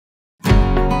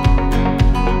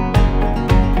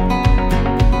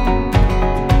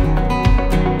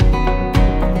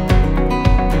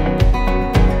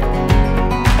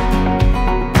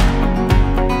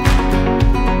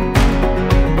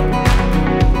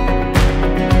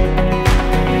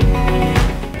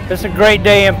It's a great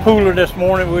day in Pooler this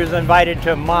morning. We was invited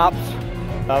to MOPS,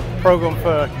 a program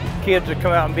for kids to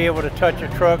come out and be able to touch a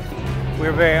truck. We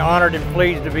were very honored and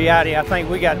pleased to be out here. I think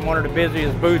we got one of the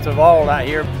busiest booths of all out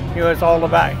here. You know, it's all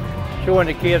about showing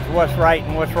the kids what's right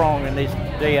and what's wrong in this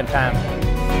day and time.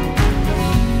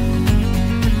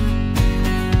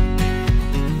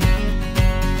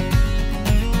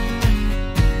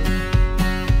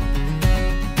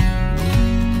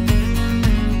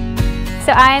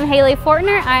 So I am Haley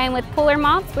Fortner. I am with Pooler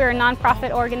MOPS. We're a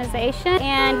nonprofit organization,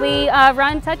 and we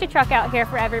run Touch a Truck out here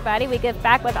for everybody. We give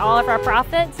back with all of our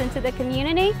profits into the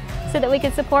community so that we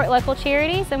can support local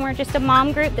charities, and we're just a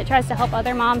mom group that tries to help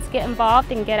other moms get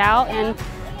involved and get out and,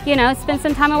 you know, spend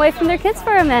some time away from their kids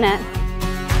for a minute.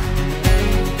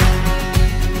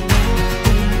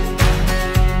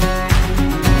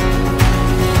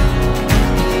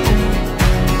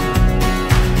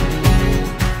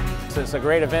 It's a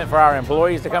great event for our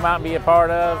employees to come out and be a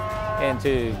part of and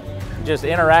to just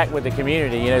interact with the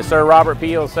community. You know, Sir Robert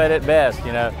Peel said it best,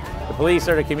 you know, the police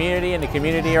are the community and the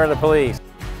community are the police.